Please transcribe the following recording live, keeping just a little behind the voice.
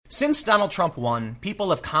Since Donald Trump won,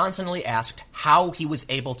 people have constantly asked how he was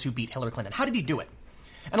able to beat Hillary Clinton. How did he do it?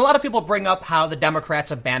 And a lot of people bring up how the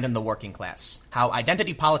Democrats abandoned the working class, how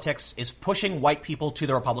identity politics is pushing white people to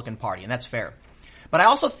the Republican Party, and that's fair. But I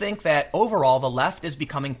also think that overall the left is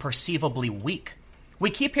becoming perceivably weak.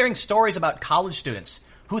 We keep hearing stories about college students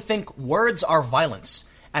who think words are violence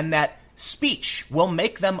and that speech will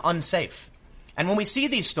make them unsafe. And when we see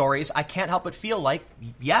these stories, I can't help but feel like,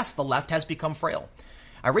 yes, the left has become frail.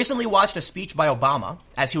 I recently watched a speech by Obama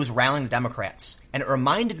as he was rallying the Democrats, and it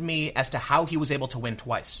reminded me as to how he was able to win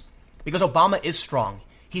twice. Because Obama is strong.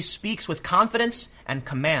 He speaks with confidence and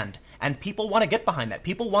command, and people want to get behind that.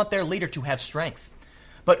 People want their leader to have strength.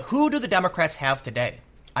 But who do the Democrats have today?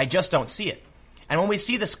 I just don't see it. And when we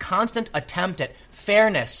see this constant attempt at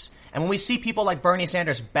fairness, and when we see people like Bernie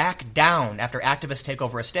Sanders back down after activists take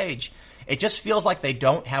over a stage, it just feels like they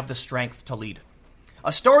don't have the strength to lead.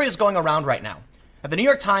 A story is going around right now. The New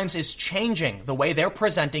York Times is changing the way they're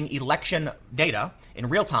presenting election data in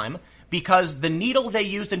real time because the needle they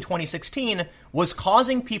used in 2016 was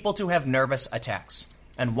causing people to have nervous attacks.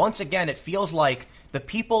 And once again, it feels like the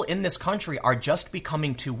people in this country are just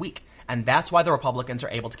becoming too weak. And that's why the Republicans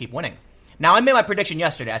are able to keep winning. Now, I made my prediction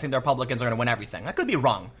yesterday. I think the Republicans are going to win everything. I could be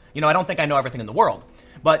wrong. I don't think I know everything in the world.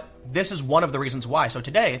 But this is one of the reasons why. So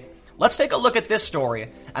today, let's take a look at this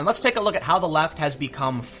story. And let's take a look at how the left has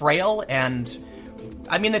become frail and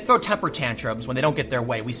they throw temper tantrums when they don't get their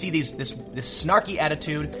way. We see this snarky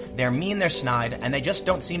attitude. They're mean, they're snide, and they just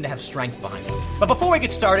don't seem to have strength behind them. But before we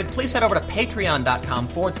get started, please head over to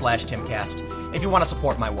patreon.com/Timcast if you want to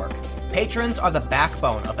support my work. Patrons are the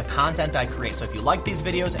backbone of the content I create. So if you like these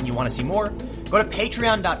videos and you want to see more, go to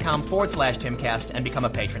patreon.com/Timcast and become a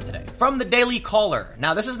patron today. From the Daily Caller.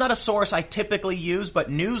 Now, this is not a source I typically use,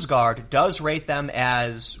 but NewsGuard does rate them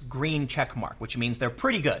as green checkmark, which means they're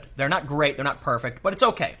pretty good. They're not great, they're not perfect, but it's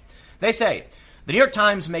okay. They say, the New York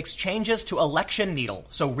Times makes changes to election needle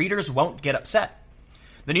so readers won't get upset.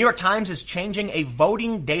 The New York Times is changing a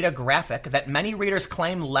voting data graphic that many readers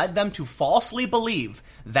claim led them to falsely believe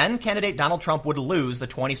then-candidate Donald Trump would lose the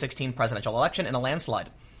 2016 presidential election in a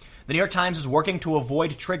landslide. The New York Times is working to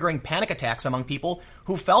avoid triggering panic attacks among people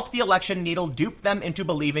who felt the election needle duped them into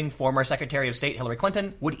believing former Secretary of State Hillary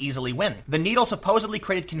Clinton would easily win. The needle supposedly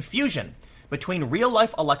created confusion between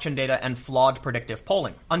real-life election data and flawed predictive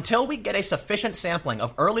polling. Until we get a sufficient sampling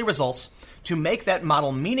of early results to make that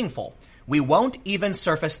model meaningful, we won't even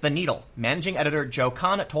surface the needle, managing editor Joe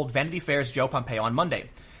Kahn told Vanity Fair's Joe Pompeo on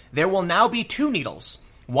Monday. There will now be two needles,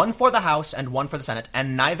 one for the House and one for the Senate,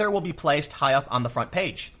 and neither will be placed high up on the front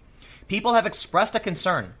page. People have expressed a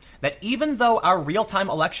concern that even though our real-time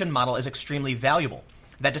election model is extremely valuable,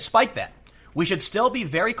 that despite that, we should still be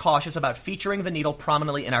very cautious about featuring the needle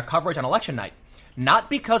prominently in our coverage on election night, not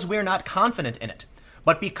because we're not confident in it,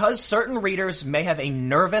 but because certain readers may have a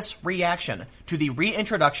nervous reaction to the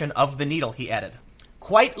reintroduction of the needle, he added.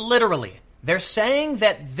 Quite literally, they're saying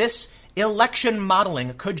that this election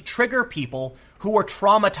modeling could trigger people who were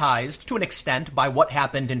traumatized to an extent by what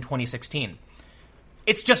happened in 2016.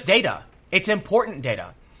 It's just data. It's important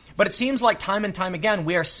data. But it seems like time and time again,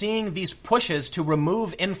 we are seeing these pushes to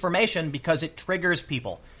remove information because it triggers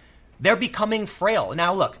people. They're becoming frail.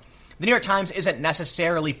 Now, look. The New York Times isn't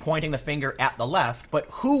necessarily pointing the finger at the left, but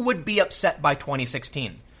who would be upset by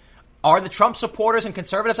 2016? Are the Trump supporters and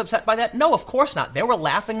conservatives upset by that? No, of course not. They were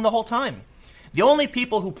laughing the whole time. The only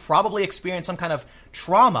people who probably experienced some kind of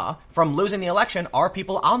trauma from losing the election are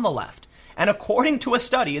people on the left. And according to a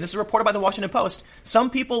study, and this is reported by the Washington Post, some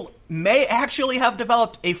people may actually have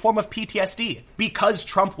developed a form of PTSD because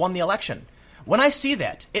Trump won the election. When I see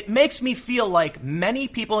that, it makes me feel like many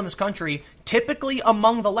people in this country, typically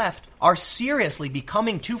among the left, are seriously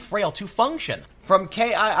becoming too frail to function. From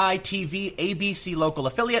KII-TV ABC local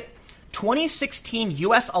affiliate, 2016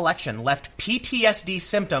 U.S. election left PTSD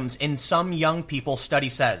symptoms in some young people, study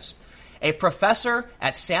says. A professor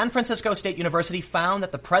at San Francisco State University found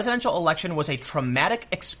that the presidential election was a traumatic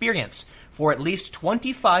experience for at least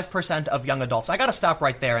 25% of young adults. I got to stop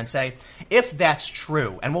right there and say, if that's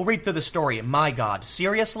true, and we'll read through the story, my God,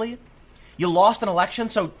 seriously? You lost an election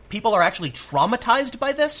so people are actually traumatized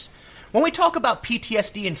by this? When we talk about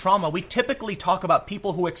PTSD and trauma, we typically talk about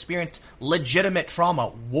people who experienced legitimate trauma,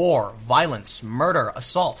 war, violence, murder,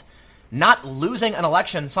 assault, not losing an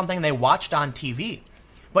election, something they watched on TV.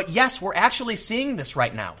 But yes, we're actually seeing this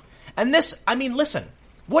right now. And this, listen,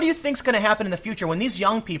 what do you think's going to happen in the future when these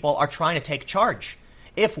young people are trying to take charge?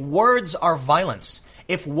 If words are violence,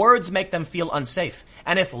 if words make them feel unsafe,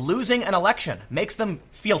 and if losing an election makes them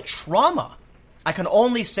feel trauma, I can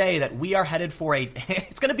only say that we are headed for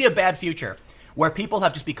it's going to be a bad future. where people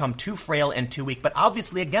have just become too frail and too weak. But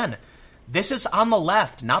obviously, again, this is on the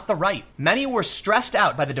left, not the right. Many were stressed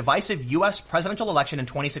out by the divisive U.S. presidential election in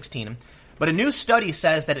 2016, but a new study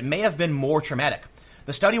says that it may have been more traumatic.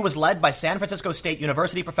 The study was led by San Francisco State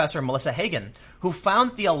University professor Melissa Hagan, who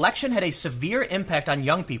found the election had a severe impact on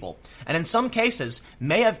young people, and in some cases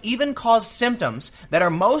may have even caused symptoms that are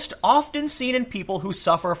most often seen in people who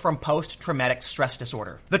suffer from post-traumatic stress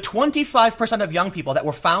disorder. The 25% of young people that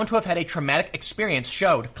were found to have had a traumatic experience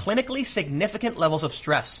showed clinically significant levels of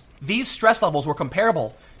stress. These stress levels were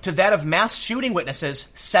comparable to that of mass shooting witnesses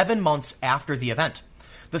 7 months after the event.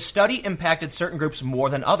 The study impacted certain groups more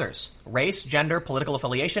than others. Race, gender, political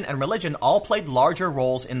affiliation, and religion all played larger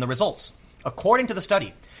roles in the results. According to the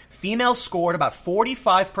study, females scored about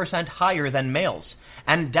 45% higher than males,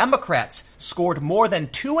 and Democrats scored more than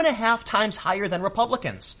 2.5 times higher than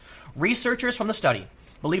Republicans. Researchers from the study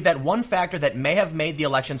believe that one factor that may have made the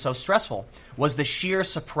election so stressful was the sheer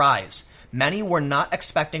surprise. Many were not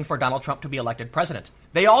expecting for Donald Trump to be elected president.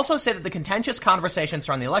 They also say that the contentious conversations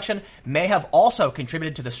surrounding the election may have also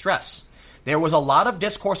contributed to the stress. There was a lot of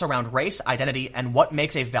discourse around race, identity, and what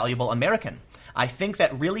makes a valuable American. I think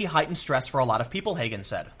that really heightened stress for a lot of people, Hagan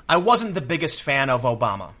said. I wasn't the biggest fan of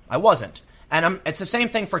Obama. I wasn't. And it's the same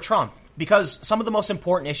thing for Trump, because some of the most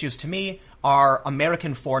important issues to me are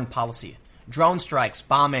American foreign policy. Drone strikes,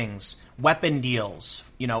 bombings, weapon deals,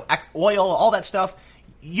 oil, all that stuff.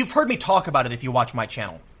 You've heard me talk about it if you watch my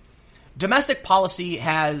channel. Domestic policy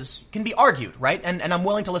can be argued, right? And I'm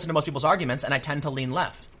willing to listen to most people's arguments, and I tend to lean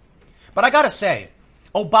left. But I gotta say,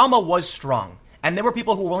 Obama was strong, and there were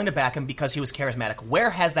people who were willing to back him because he was charismatic.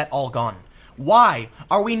 Where has that all gone? Why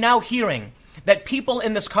are we now hearing that people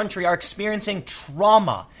in this country are experiencing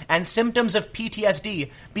trauma and symptoms of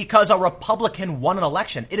PTSD because a Republican won an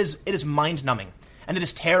election? It is mind-numbing, and it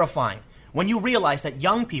is terrifying when you realize that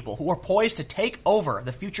young people who are poised to take over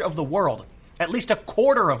the future of the world, at least a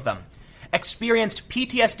quarter of them, experienced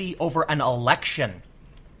PTSD over an election.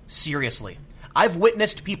 Seriously. I've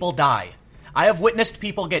witnessed people die. I have witnessed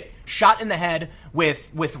people get shot in the head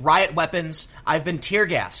with riot weapons. I've been tear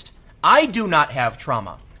gassed. I do not have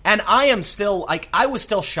trauma. And I was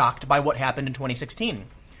still shocked by what happened in 2016.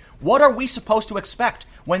 What are we supposed to expect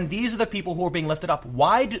when these are the people who are being lifted up?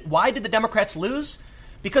 Why did the Democrats lose?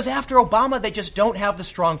 Because after Obama, they just don't have the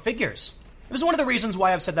strong figures. This is one of the reasons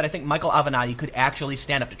why I've said that I think Michael Avenatti could actually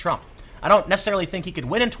stand up to Trump. I don't necessarily think he could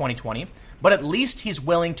win in 2020, but at least he's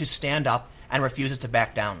willing to stand up and refuses to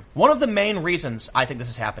back down. One of the main reasons I think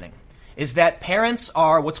this is happening is that parents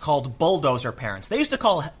are what's called bulldozer parents. They used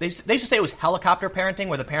to say it was helicopter parenting,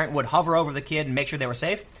 where the parent would hover over the kid and make sure they were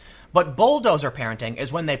safe. But bulldozer parenting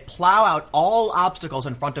is when they plow out all obstacles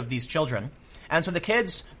in front of these children. And so the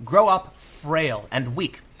kids grow up frail and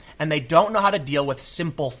weak, and they don't know how to deal with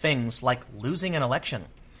simple things like losing an election.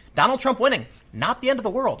 Donald Trump winning, not the end of the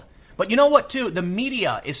world. But you know what, too? The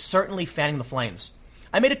media is certainly fanning the flames.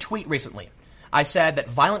 I made a tweet recently. I said that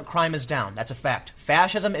violent crime is down. That's a fact.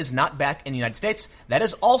 Fascism is not back in the United States. That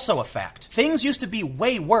is also a fact. Things used to be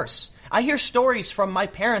way worse. I hear stories from my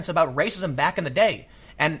parents about racism back in the day,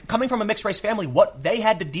 and coming from a mixed race family, what they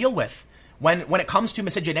had to deal with when it comes to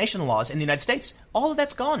miscegenation laws in the United States. All of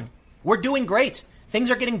that's gone. We're doing great. Things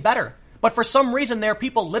are getting better. But for some reason, there are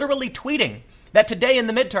people literally tweeting that today in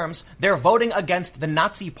the midterms, they're voting against the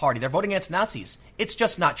Nazi party. They're voting against Nazis. It's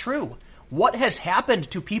just not true. What has happened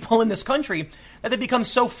to people in this country that they become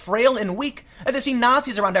so frail and weak that they see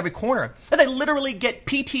Nazis around every corner, that they literally get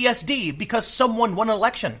PTSD because someone won an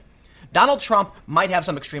election? Donald Trump might have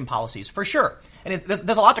some extreme policies, for sure. And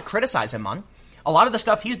there's a lot to criticize him on. A lot of the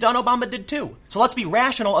stuff he's done, Obama did too. So let's be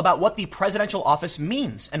rational about what the presidential office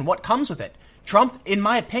means and what comes with it. Trump, in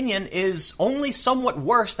my opinion, is only somewhat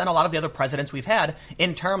worse than a lot of the other presidents we've had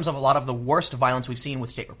in terms of a lot of the worst violence we've seen with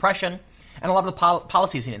state repression and a lot of the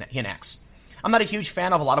policies he enacts. I'm not a huge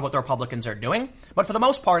fan of a lot of what the Republicans are doing, but for the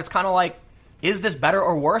most part, it's kind of like, is this better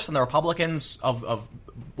or worse than the Republicans of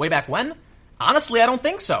way back when? Honestly, I don't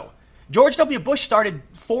think so. George W. Bush started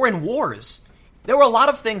foreign wars. There were a lot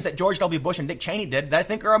of things that George W. Bush and Dick Cheney did that I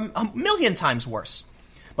think are a million times worse.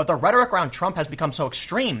 But the rhetoric around Trump has become so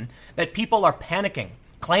extreme that people are panicking,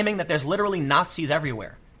 claiming that there's literally Nazis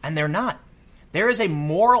everywhere. And they're not. There is a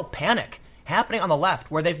moral panic happening on the left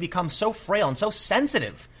where they've become so frail and so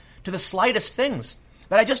sensitive to the slightest things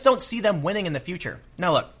that I just don't see them winning in the future.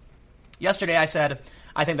 Now look, yesterday I said,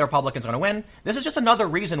 I think the Republicans are going to win. This is just another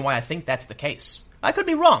reason why I think that's the case. I could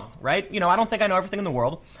be wrong, right? I don't think I know everything in the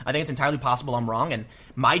world. I think it's entirely possible I'm wrong, and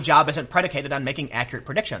my job isn't predicated on making accurate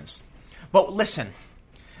predictions. But listen,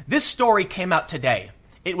 this story came out today.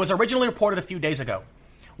 It was originally reported a few days ago.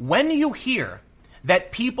 When you hear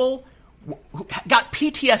that people who got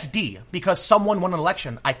PTSD because someone won an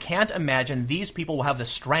election, I can't imagine these people will have the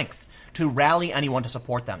strength to rally anyone to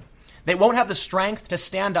support them. They won't have the strength to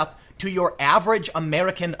stand up to your average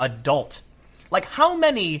American adult. Like, how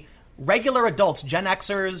many regular adults, Gen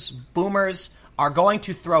Xers, boomers, are going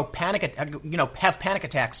to throw have panic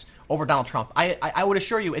attacks over Donald Trump? I would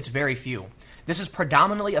assure you it's very few. This is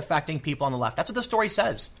predominantly affecting people on the left. That's what the story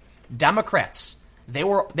says. Democrats, they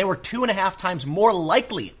were 2.5 times more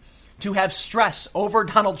likely to have stress over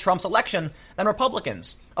Donald Trump's election than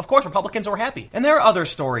Republicans. Of course, Republicans were happy. And there are other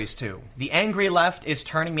stories, too. The angry left is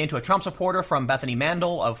turning me into a Trump supporter from Bethany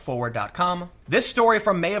Mandel of Forward.com. This story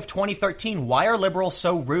from May of 2013, why are liberals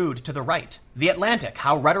so rude to the right? The Atlantic,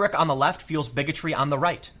 how rhetoric on the left fuels bigotry on the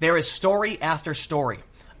right. There is story after story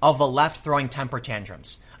of the left throwing temper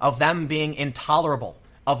tantrums, of them being intolerable,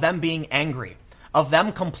 of them being angry, of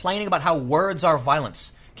them complaining about how words are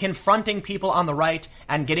violence, confronting people on the right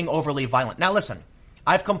and getting overly violent. Now listen,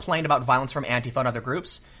 I've complained about violence from Antifa and other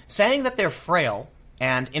groups. Saying that they're frail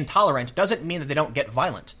and intolerant doesn't mean that they don't get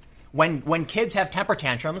violent. When kids have temper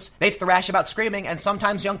tantrums, they thrash about screaming, and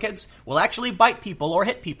sometimes young kids will actually bite people or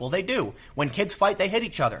hit people. They do. When kids fight, they hit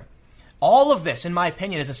each other. All of this, in my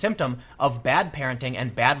opinion, is a symptom of bad parenting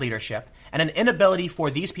and bad leadership and an inability for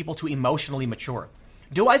these people to emotionally mature.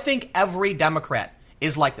 Do I think every Democrat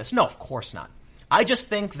is like this? No, of course not. I just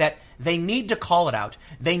think that they need to call it out.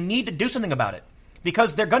 They need to do something about it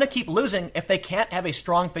because they're going to keep losing if they can't have a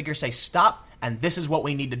strong figure say, stop, and this is what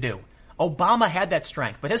we need to do. Obama had that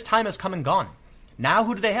strength, but his time has come and gone. Now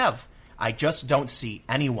who do they have? I just don't see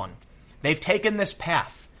anyone. They've taken this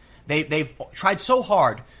path. They've tried so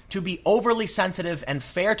hard to be overly sensitive and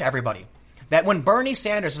fair to everybody that when Bernie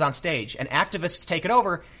Sanders is on stage and activists take it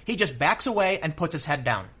over, he just backs away and puts his head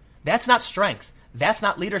down. That's not strength. That's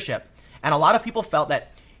not leadership. And a lot of people felt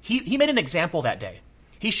that he made an example that day.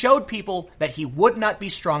 He showed people that he would not be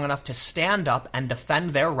strong enough to stand up and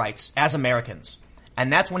defend their rights as Americans.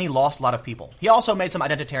 And that's when he lost a lot of people. He also made some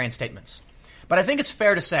identitarian statements. But I think it's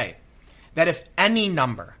fair to say that if any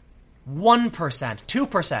number, 1%,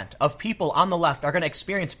 2% of people on the left are going to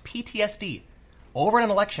experience PTSD over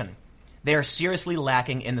an election, they are seriously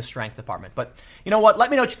lacking in the strength department. But you know what?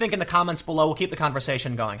 Let me know what you think in the comments below. We'll keep the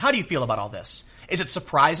conversation going. How do you feel about all this? Is it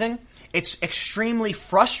surprising? It's extremely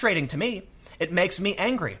frustrating to me. It makes me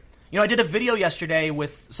angry. You know, I did a video yesterday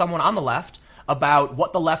with someone on the left about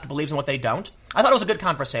what the left believes and what they don't. I thought it was a good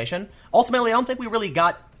conversation. Ultimately, I don't think we really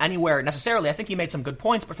got anywhere necessarily. I think he made some good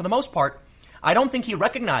points, but for the most part, I don't think he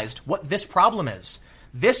recognized what this problem is.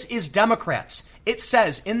 This is Democrats. It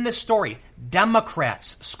says in this story,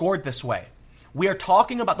 Democrats scored this way. We are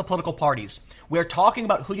talking about the political parties. We are talking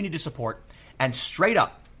about who you need to support. And straight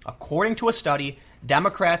up, according to a study,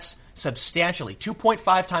 Democrats substantially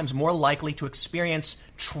 2.5 times more likely to experience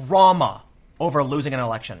trauma over losing an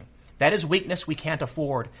election. That is weakness we can't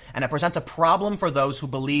afford, and it presents a problem for those who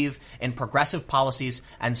believe in progressive policies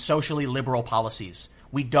and socially liberal policies.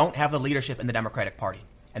 We don't have the leadership in the Democratic Party,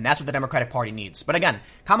 and that's what the Democratic Party needs. But again,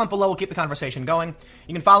 comment below. We'll keep the conversation going.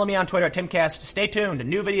 You can follow me on Twitter at Timcast. Stay tuned.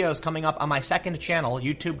 New videos coming up on my second channel,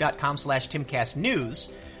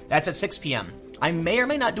 youtube.com/TimcastNews. That's at 6 p.m. I may or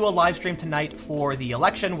may not do a live stream tonight for the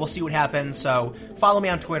election. We'll see what happens. So follow me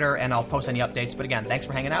on Twitter, and I'll post any updates. But again, thanks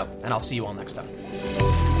for hanging out, and I'll see you all next time.